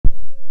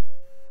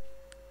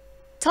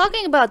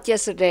Talking about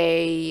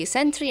yesterday,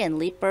 Sentry and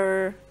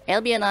Leaper,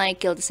 LB and I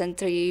killed the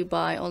Sentry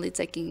by only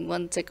taking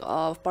one tick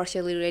of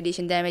partially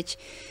radiation damage,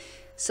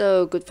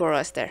 so good for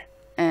us there.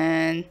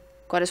 And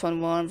Quadra's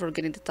 1-1 for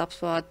getting the top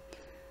spot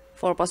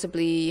for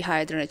possibly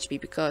higher than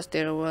HP because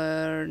there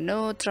were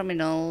no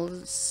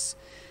terminals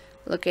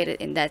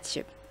located in that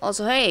ship.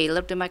 Also, hey,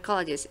 look to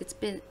mycologist.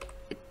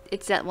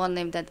 It's that one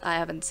name that I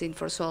haven't seen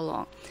for so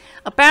long.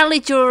 Apparently,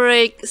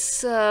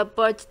 Jurix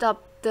botched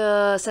up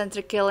the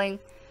Sentry killing.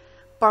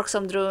 Park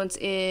some drones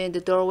in the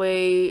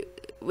doorway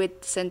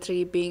with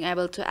Sentry being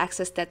able to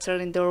access that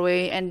certain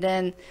doorway, and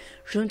then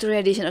room to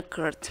radiation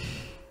occurred.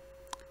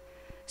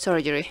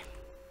 Sorry, Yuri.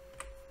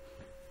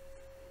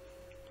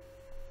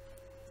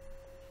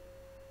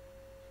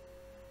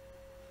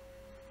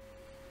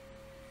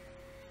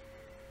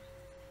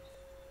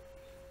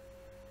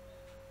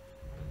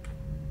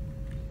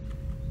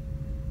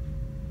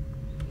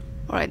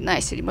 Alright,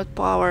 nice remote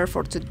power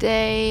for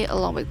today,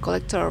 along with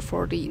collector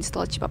for the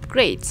installed chip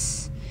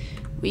upgrades.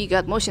 We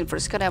got motion for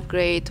scan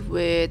upgrade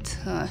with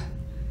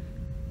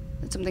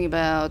something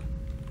about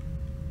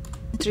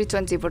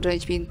 320 for the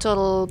HP in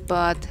total,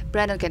 but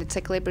Brandon can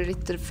attack Liberty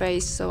to the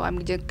face, so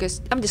I'm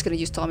just gonna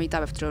use Tommy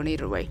type of drone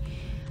either way.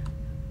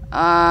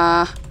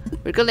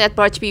 We're currently at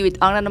par HP with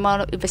unknown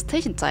amount of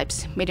infestation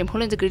types, medium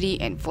hull integrity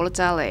and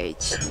volatile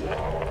age.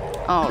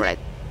 Alright.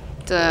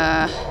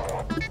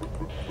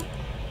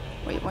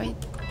 Wait, why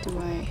do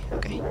I...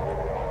 okay.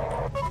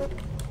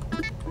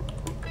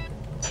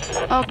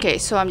 Okay,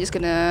 so I'm just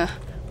gonna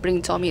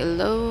bring Tommy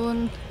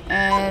alone,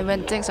 and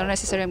when things are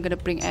necessary, I'm gonna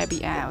bring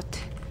Abby out.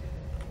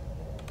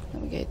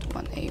 Let me get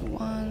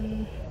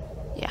 1A1.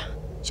 Yeah,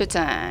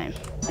 showtime.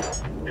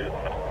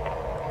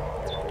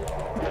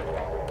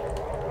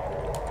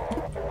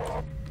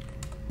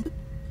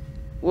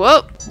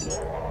 Whoa!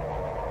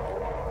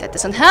 That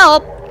doesn't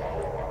help!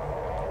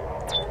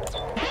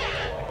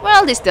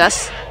 Well, this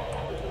does.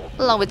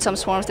 Along with some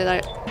swarms that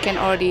I can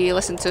already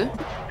listen to.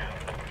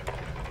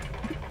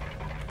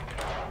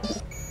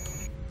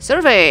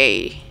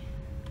 Survey!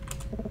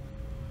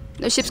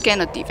 No ships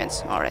cannot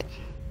defense. Alright.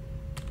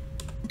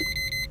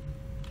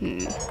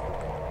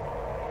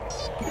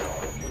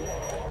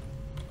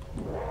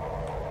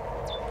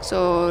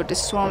 So the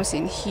swarms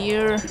in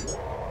here.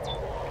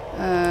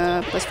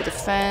 Plus for the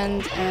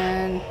fan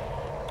and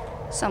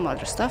some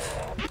other stuff.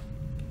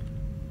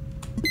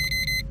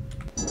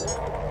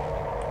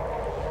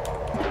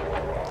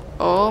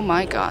 Oh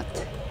my god.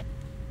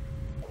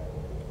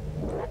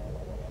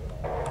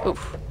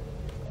 Oof.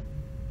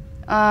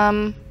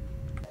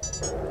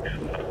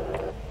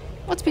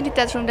 What's beneath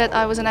that room that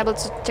I wasn't able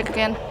to check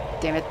again?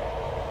 Damn it.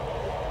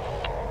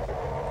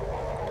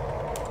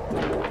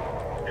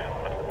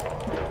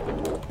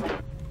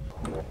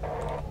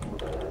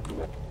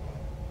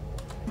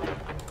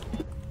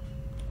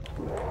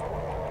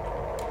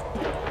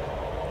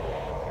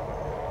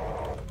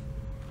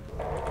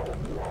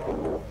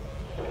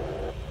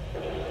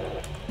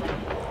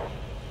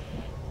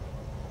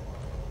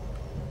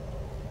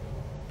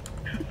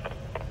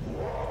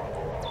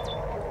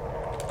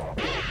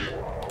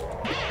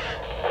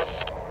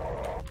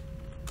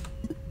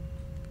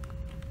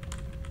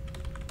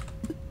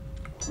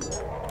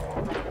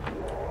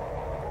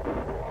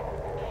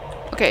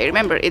 Okay,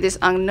 remember, it is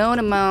unknown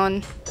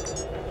amount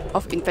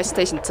of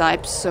infestation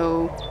types,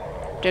 so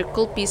there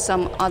could be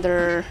some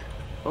other...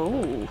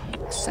 oh,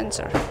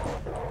 sensor.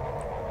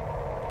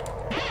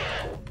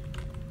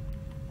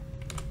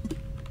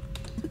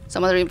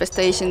 Some other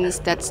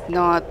infestations that's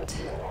not...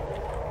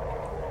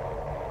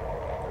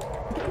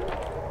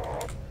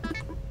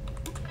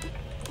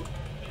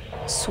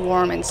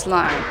 swarm and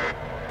slime.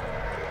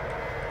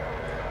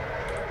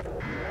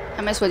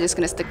 I might as well just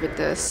gonna stick with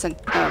the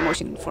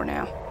motion for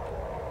now.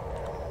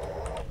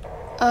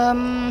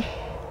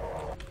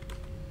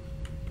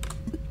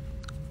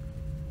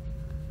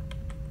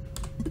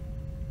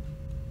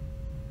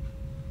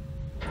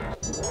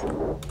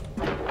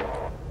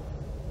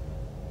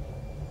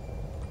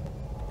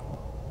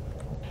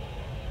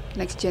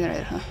 Next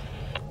generator, huh?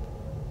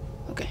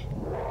 Okay.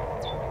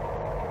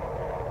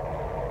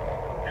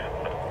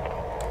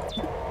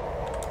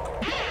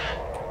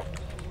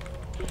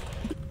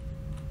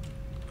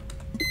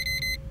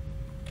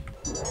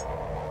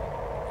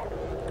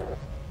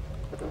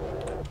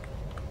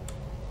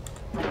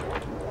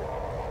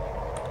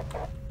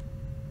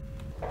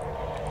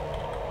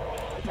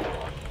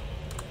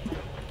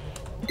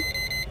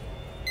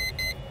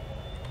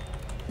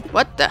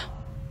 What the?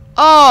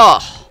 Oh!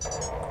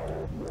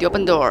 The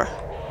open door.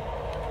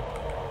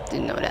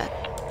 Didn't know that.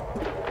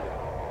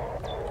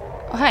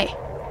 Oh, hi.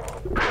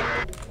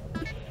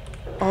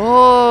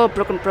 Oh,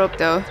 broken probe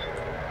though.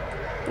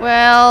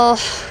 Well,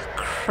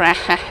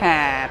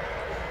 crap.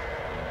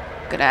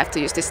 Gonna have to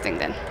use this thing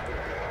then.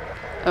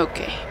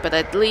 Okay, but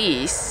at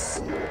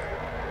least...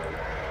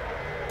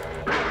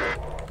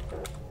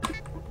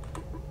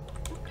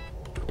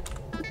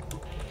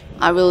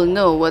 I will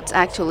know what's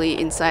actually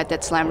inside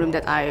that slime room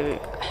that I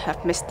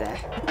have missed there.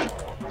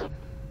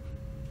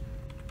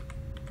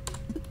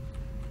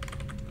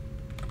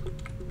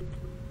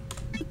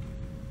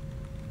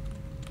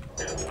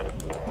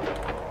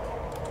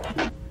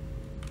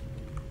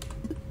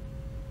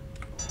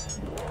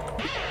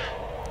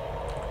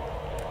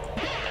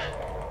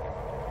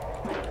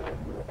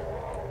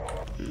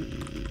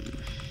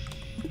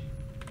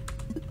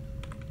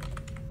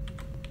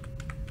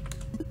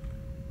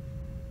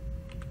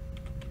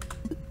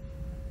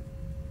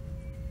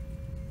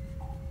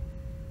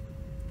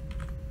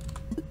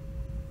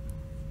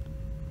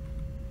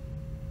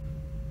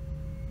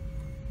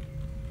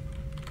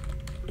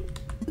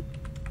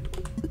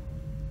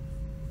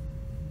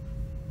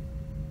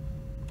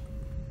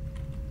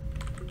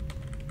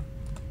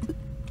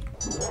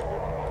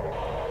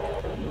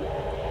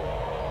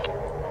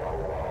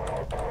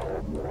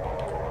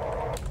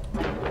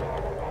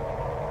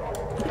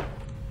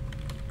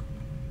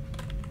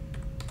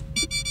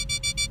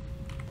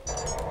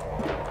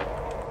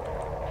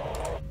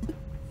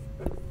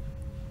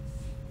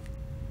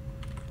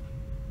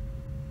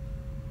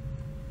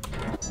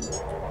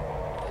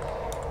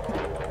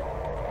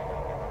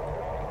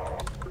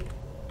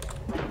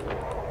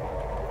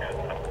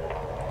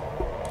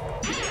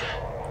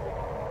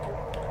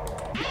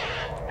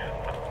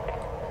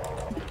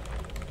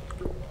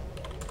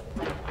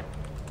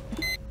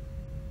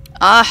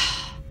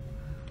 Ah,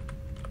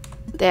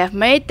 they have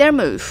made their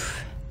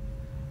move.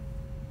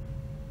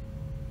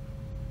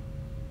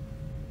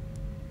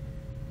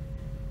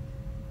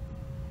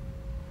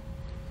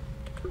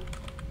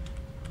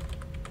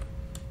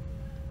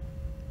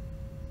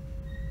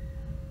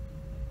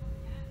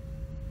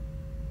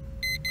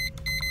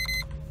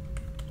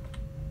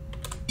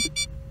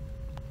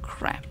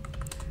 Crap.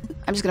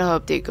 I'm just gonna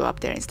hope they go up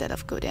there instead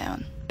of go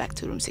down back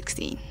to room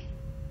 16.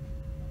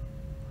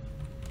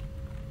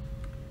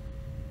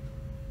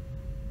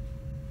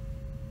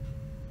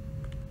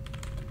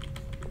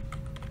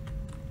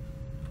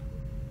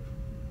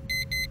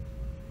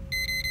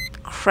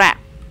 Crap.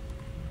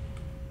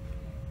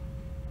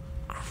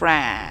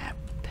 Crap.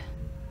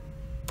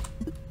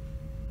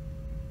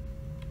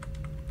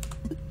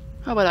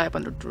 How about I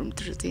open the room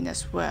 13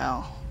 as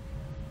well?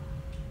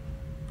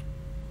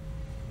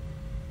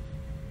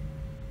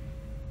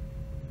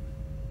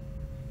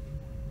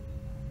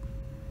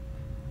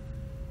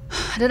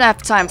 I don't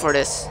have time for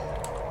this.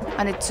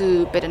 I need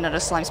to bait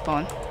another slime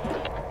spawn.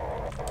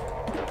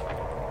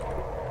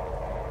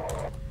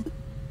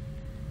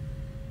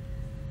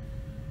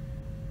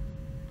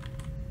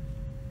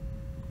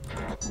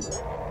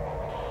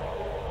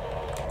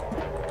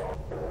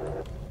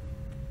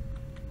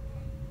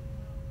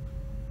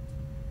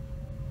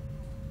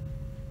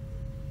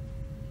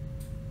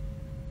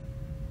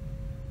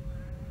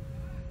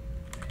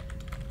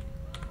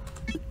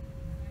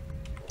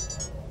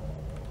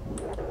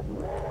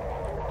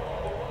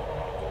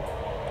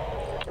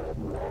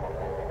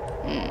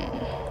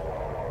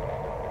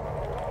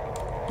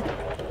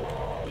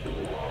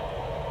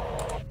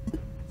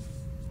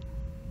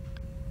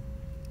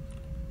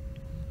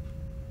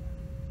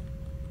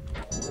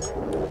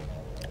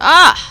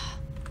 Ah!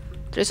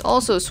 There's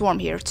also a swarm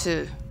here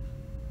too.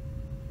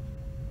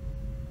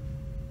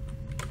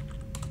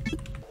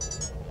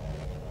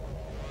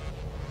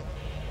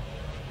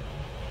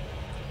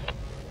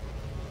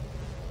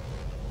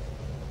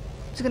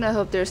 Just gonna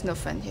hope there's no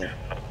fan here.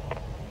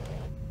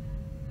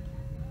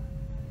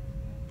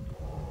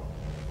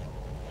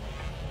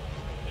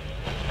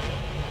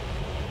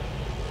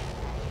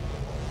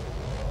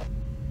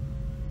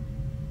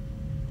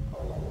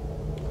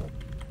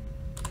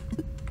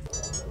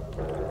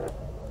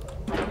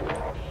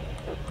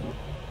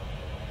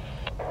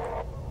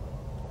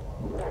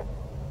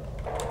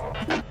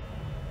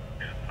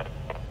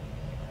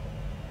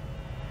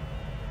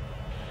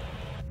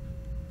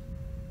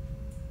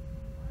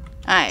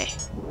 Aye.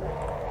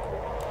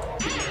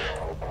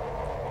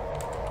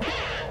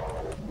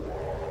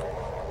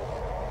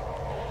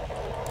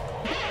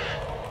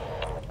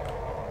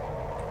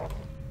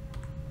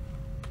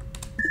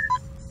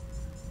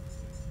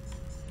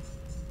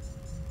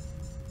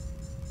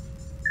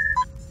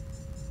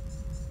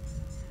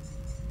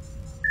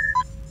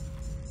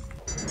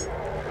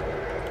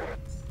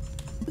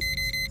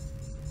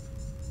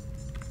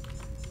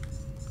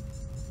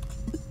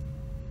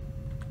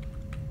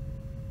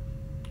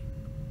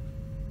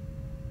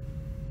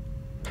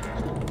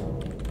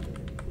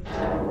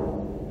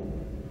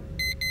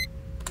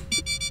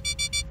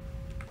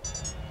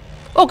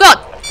 Oh god!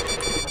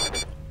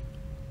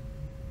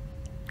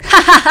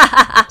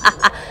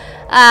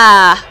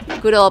 Ah,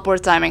 good old poor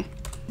timing.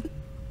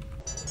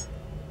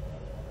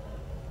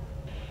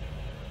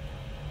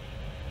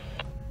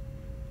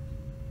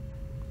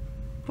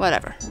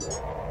 Whatever.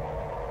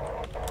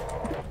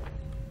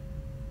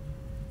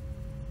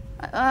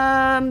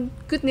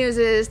 Good news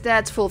is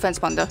that's full fence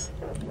spawn though.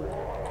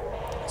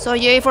 So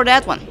yay for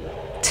that one.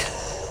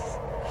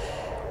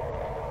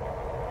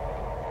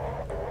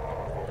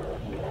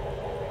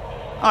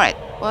 Alright,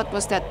 what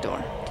was that door?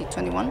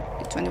 T21?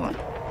 T21.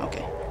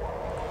 Okay.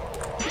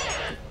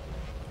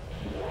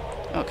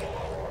 Okay.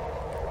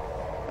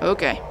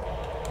 Okay.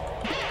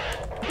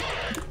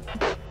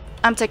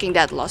 I'm taking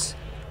that loss.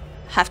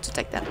 Have to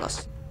take that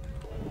loss.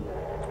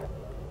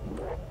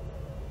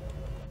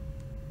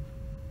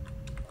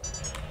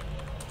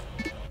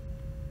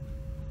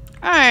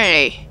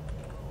 Alrighty.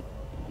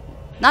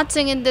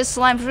 Nothing in this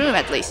slime room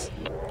at least.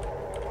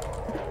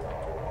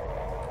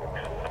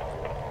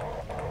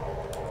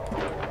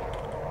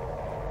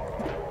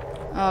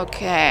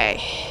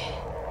 Okay.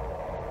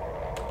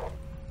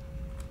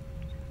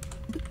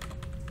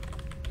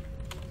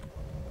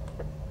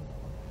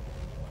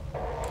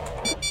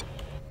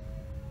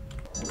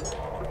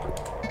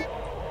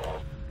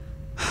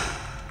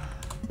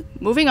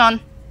 Moving on.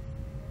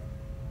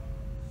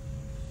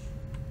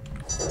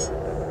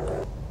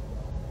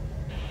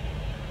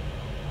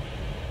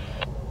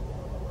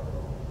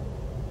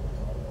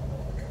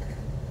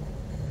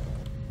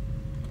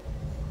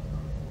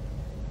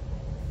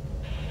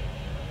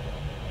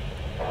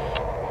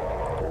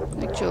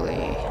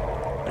 Actually,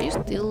 are you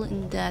still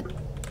in that?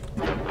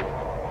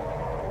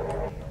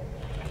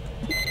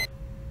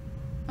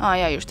 Oh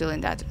yeah, you're still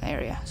in that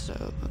area,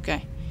 so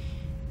okay.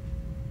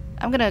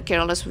 I'm gonna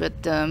careless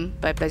with them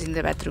by placing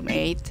the bedroom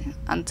 8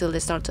 until they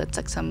start to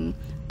attack some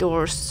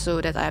doors,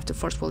 so that I have to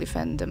forcefully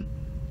fend them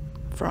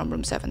from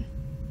room 7.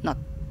 Not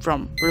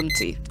from room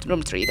 3.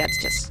 Room 3, that's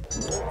just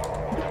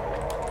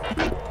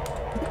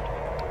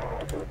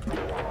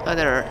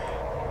other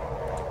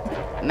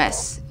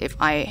mess if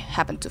I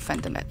happen to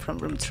fend them from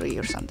room 3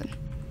 or something.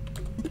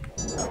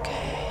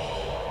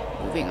 Okay,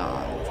 moving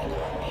on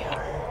here.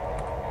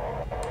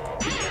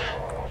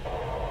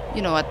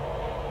 You know what?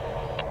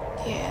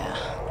 Yeah.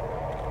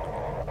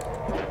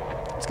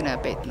 It's gonna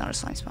bait another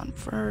slime spawn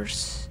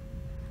first.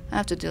 I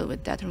have to deal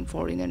with that room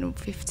 14 and room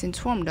 15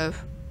 swarm though.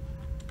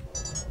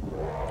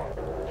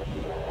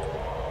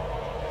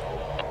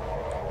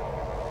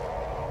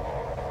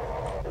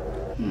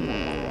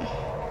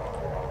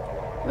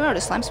 Where are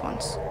the slime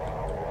spawns?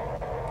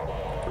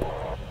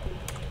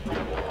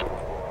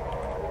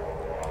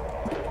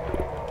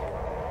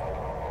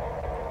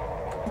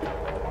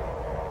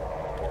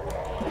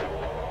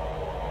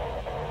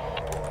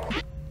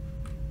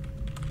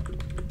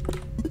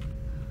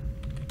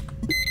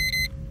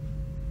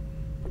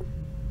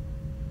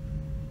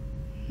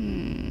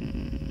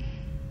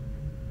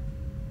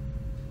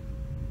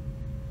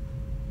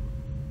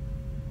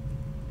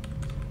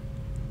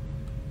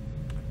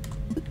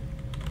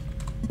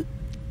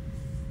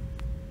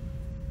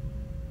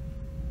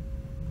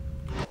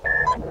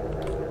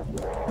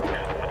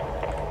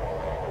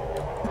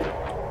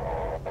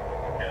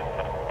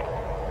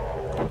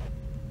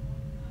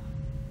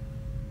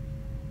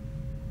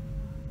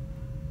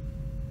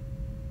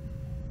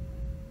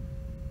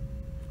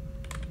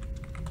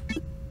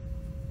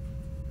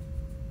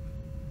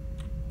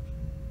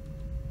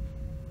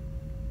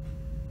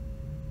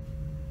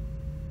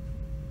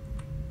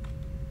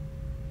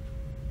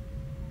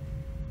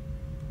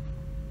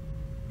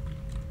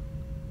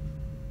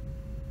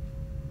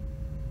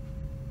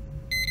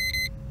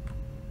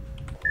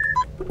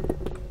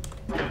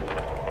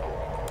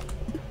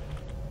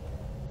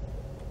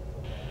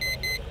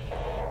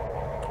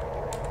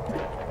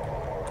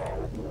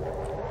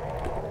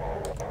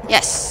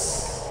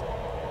 Yes!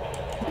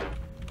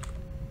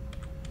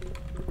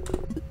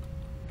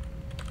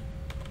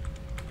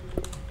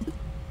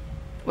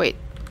 Wait.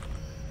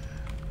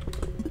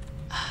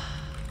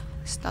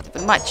 It's not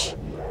even much.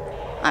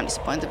 I'm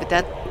disappointed with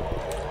that.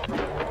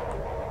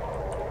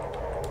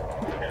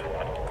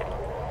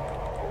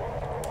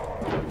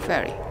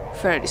 Very,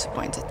 very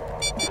disappointed.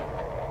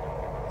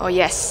 Oh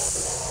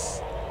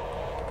yes!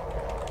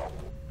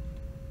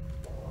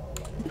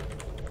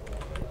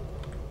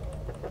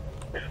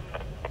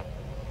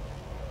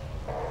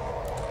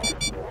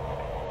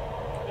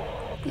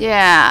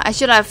 Yeah, I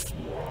should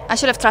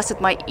have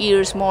trusted my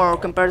ears more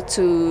compared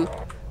to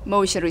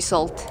motion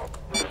result.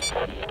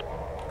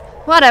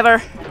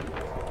 Whatever.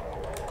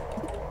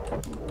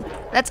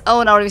 Let's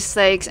own our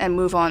mistakes and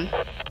move on.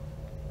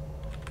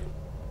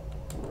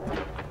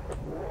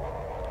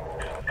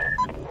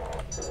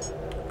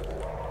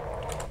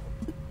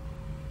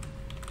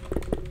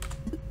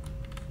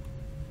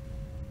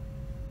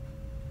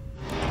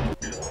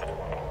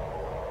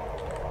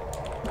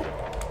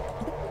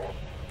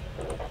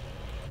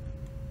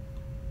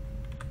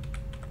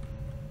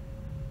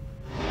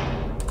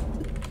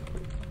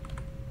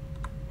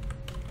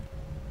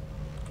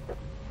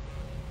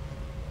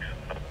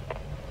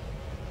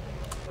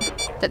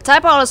 The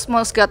type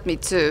almost got me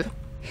too.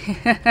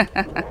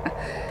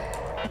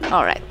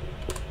 Alright.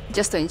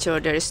 Just to ensure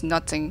there is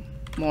nothing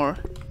more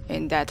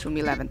in that room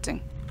 11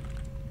 thing.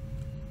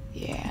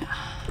 Yeah.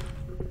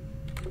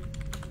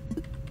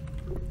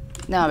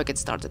 Now we can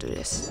start to do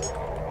this.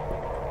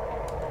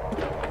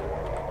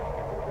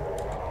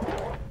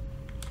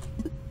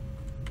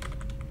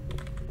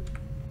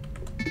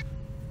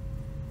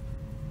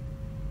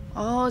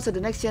 Oh, so the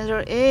next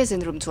gender is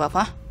in room 12,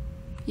 huh?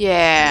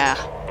 Yeah.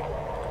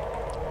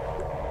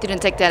 Didn't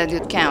take that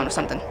into account or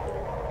something.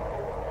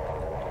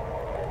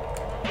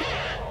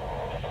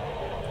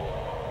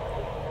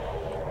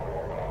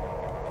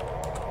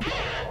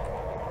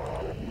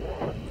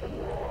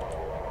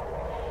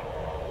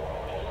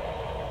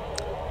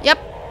 Yep.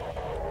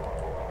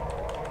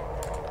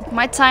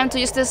 My time to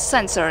use this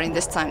sensor in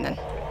this time then.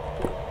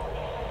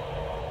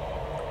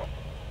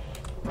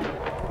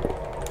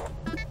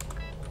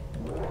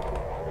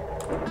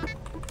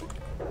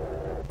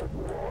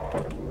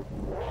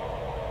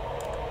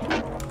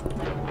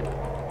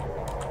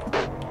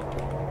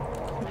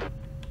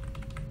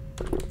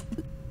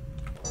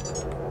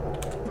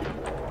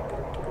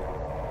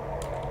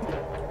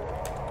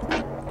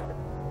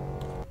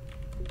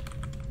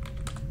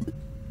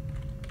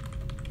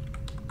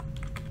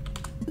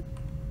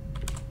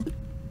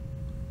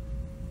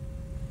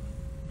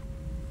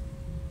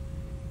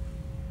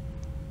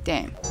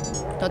 Damn.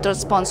 Not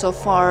respawn so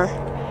far.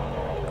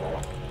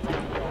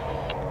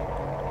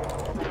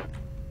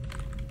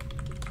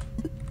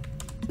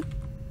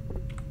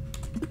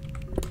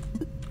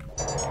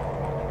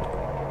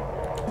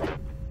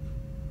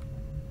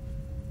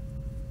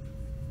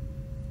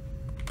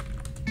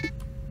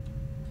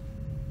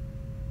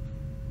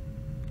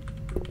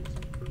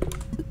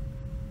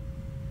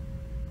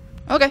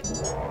 Okay.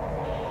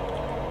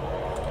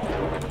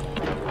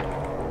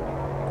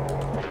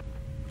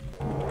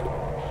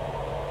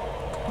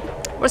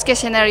 Worst case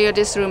scenario,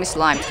 this room is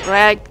limed,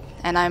 right?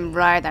 And I'm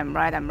right,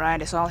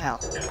 it's all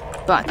hell.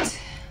 But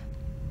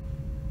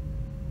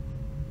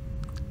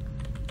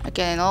I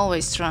can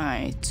always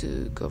try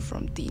to go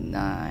from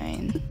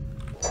D9,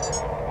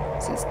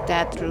 since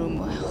that room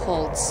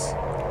holds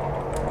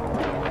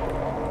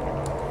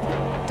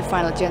the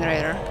final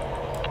generator.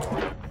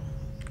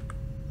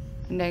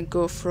 And then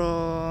go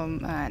from...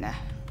 nah.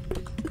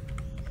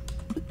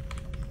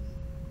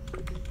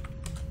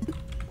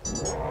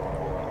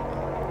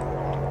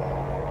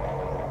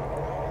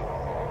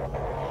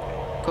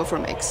 Go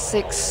from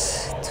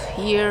X6 to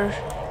here.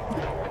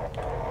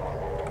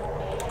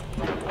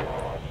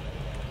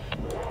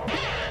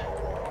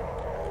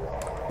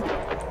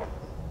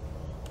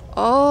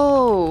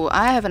 Oh,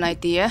 I have an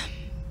idea.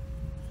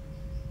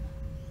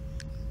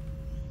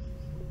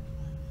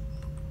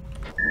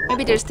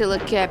 Maybe there's still a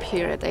gap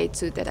here at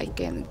A2 that I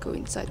can go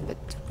inside, but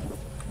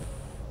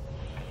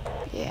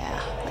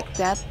yeah, like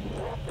that.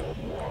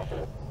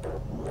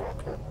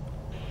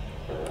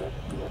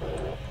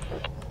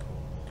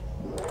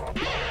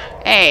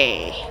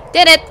 Hey,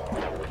 did it!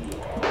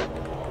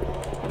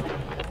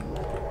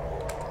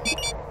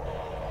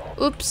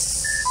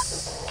 Oops.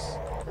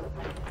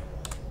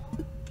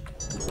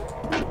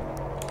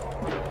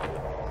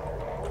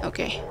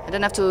 Okay, I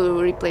don't have to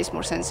replace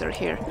more sensor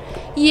here.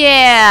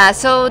 Yeah,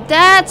 so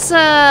that's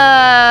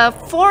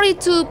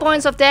 42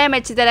 points of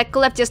damage that I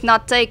could have just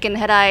not taken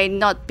had I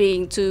not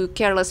been too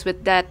careless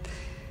with that.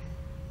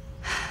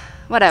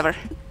 Whatever.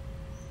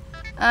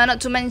 Not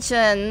to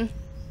mention,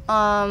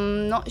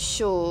 not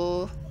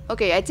sure.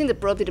 Okay, I think the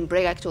probe didn't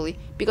break actually,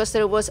 because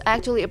there was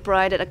actually a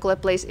pride that I could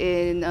have placed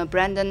in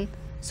Brandon.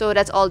 So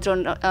that's all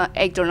drone,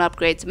 8 drone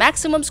upgrades.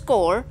 Maximum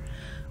score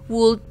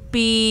would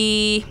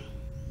be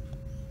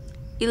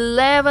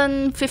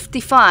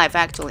 1155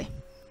 actually.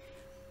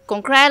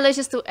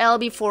 Congratulations to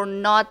LB for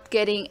not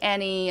getting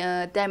any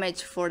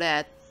damage for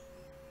that.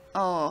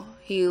 Oh,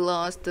 he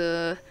lost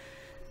the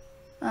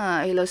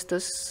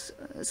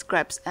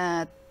scraps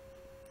at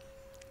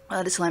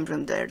the slime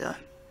room there though.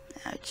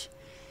 Ouch.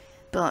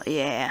 But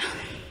yeah.